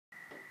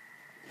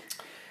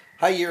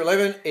Hey Year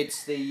 11,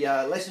 it's the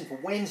lesson for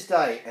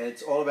Wednesday and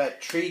it's all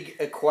about trig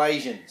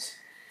equations.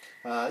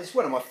 This is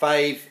one of my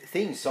fave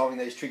things, solving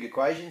these trig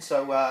equations,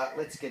 so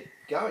let's get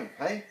going,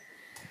 hey?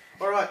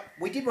 Alright,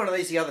 we did one of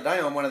these the other day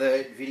on one of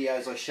the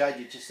videos I showed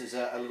you just as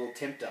a little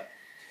tempter.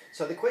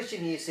 So the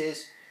question here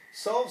says,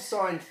 solve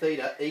sine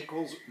theta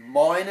equals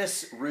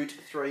minus root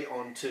 3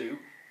 on 2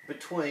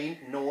 between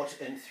 0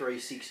 and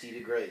 360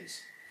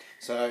 degrees.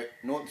 So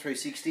 0 and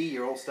 360,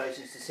 you're all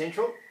stations to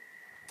central.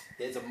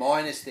 There's a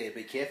minus there,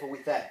 be careful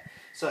with that.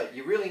 So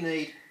you really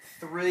need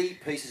three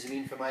pieces of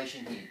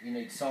information here. You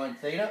need sine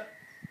theta,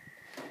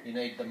 you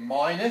need the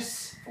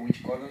minus, for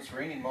which quadrants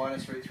we're in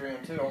minus root 3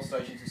 on 2, all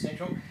stations to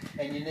central,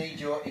 and you need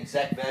your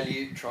exact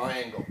value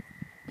triangle.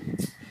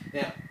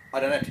 Now, I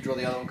don't have to draw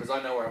the other one because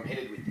I know where I'm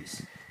headed with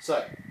this.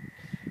 So,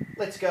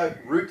 let's go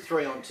root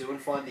 3 on 2 and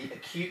find the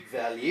acute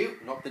value,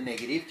 not the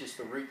negative, just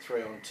the root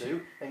 3 on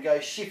 2, and go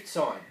shift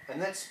sign,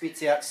 and that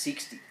spits out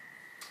 60.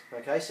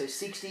 Okay, so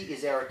 60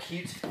 is our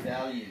acute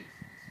value.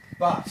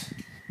 But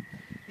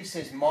this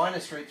says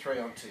minus root 3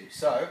 on 2.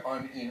 So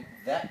I'm in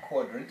that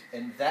quadrant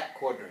and that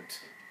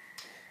quadrant.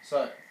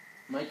 So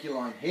make your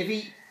line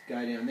heavy,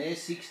 go down there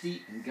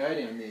 60 and go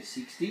down there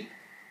 60.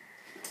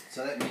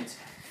 So that means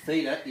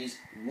theta is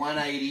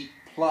 180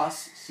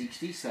 plus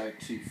 60, so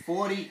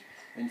 240,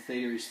 and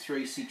theta is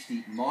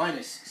 360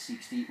 minus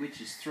 60,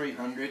 which is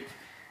 300.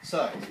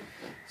 So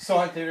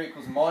sine theta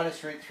equals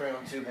minus root 3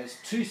 on 2 has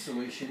two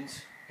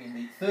solutions in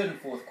the third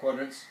and fourth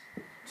quadrants,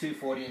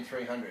 240 and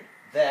 300.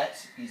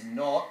 That is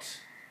not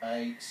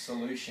a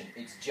solution,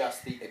 it's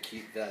just the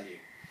acute value.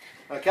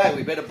 Okay,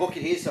 we better book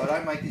it here so I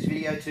don't make this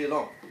video too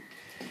long.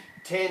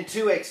 Tan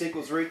 2x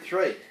equals root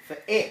 3 for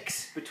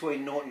x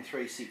between 0 and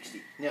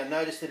 360. Now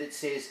notice that it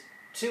says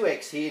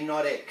 2x here,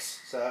 not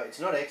x. So it's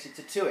not x, it's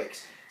a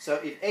 2x.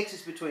 So if x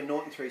is between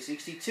 0 and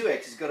 360,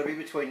 2x has got to be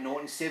between 0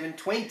 and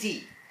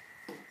 720.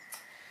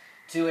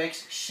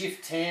 2x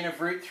shift tan of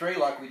root 3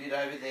 like we did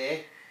over there.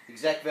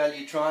 Exact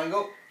value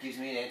triangle gives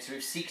me an answer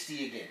of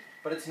 60 again.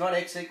 But it's not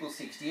x equals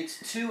 60, it's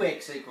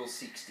 2x equals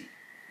 60.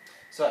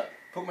 So,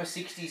 put my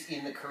 60s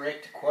in the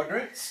correct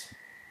quadrants.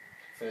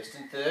 First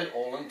and third,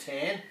 all in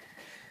tan.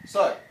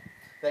 So,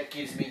 that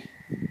gives me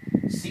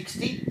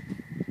 60.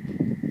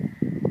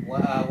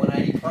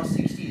 180 plus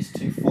 60 is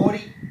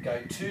 240.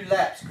 Go 2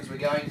 laps because we're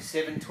going to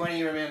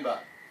 720, remember.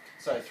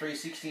 So,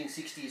 360 and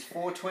 60 is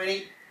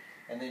 420.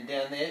 And then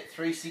down there,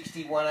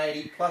 360,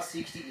 180 plus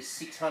 60 is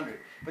 600.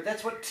 But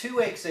that's what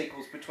 2x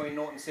equals between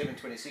 0 and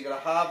 720. So you've got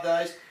to halve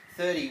those.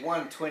 30,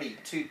 120,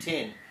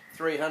 210,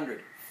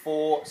 300.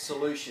 4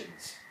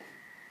 solutions.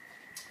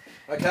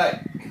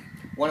 Okay,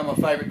 one of my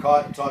favourite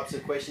types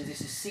of questions.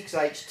 This is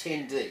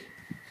 6H10D.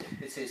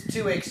 It says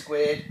 2x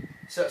squared,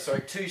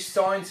 2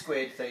 sine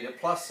squared theta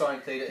plus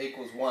sine theta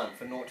equals 1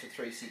 for 0 to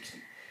 360.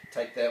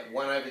 Take that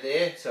 1 over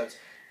there. So it's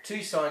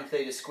 2 sine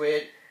theta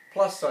squared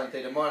plus sine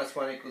theta minus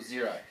 1 equals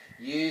 0.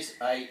 Use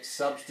a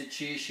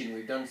substitution.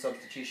 We've done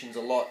substitutions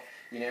a lot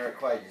in our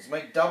equations.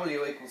 Make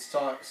w equals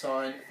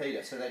sine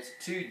theta. So that's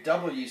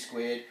 2w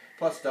squared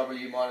plus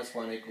w minus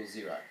 1 equals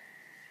 0.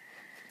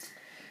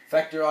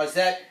 Factorise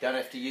that. Don't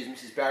have to use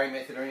Mrs. Barry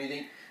method or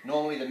anything.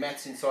 Normally the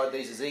maths inside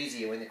these is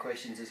easier when the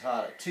questions is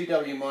harder.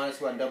 2w minus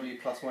 1, w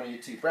plus 1 are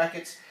your two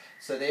brackets.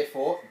 So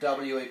therefore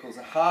w equals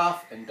a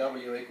half and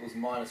w equals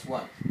minus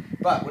 1.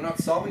 But we're not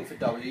solving for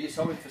w, you're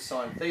solving for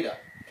sine theta.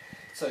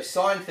 So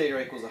sine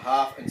theta equals a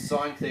half and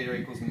sine theta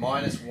equals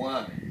minus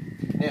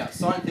 1. Now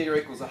sine theta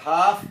equals a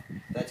half,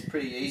 that's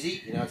pretty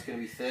easy. You know it's going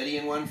to be 30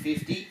 and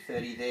 150,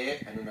 30 there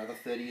and another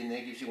 30 in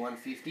there gives you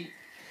 150.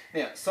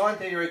 Now sine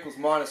theta equals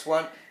minus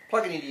 1,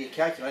 plug it into your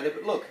calculator,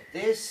 but look,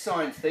 there's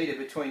sine theta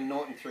between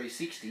 0 and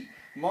 360,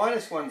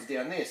 minus 1's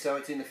down there, so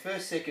it's in the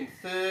first, second,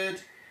 third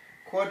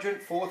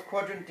quadrant, fourth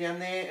quadrant down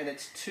there, and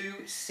it's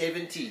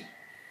 270.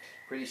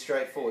 Pretty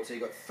straightforward. So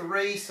you've got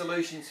 3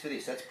 solutions for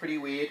this, that's pretty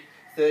weird.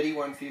 30,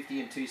 150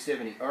 and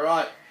 270.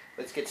 Alright,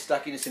 let's get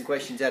stuck into some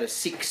questions out of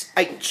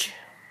 6H.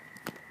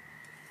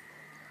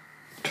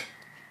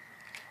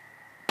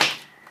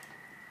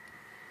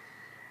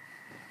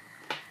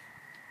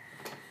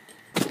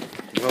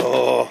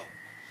 Oh.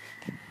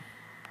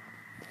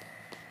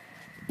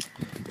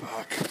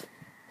 Fuck.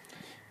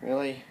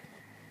 Really?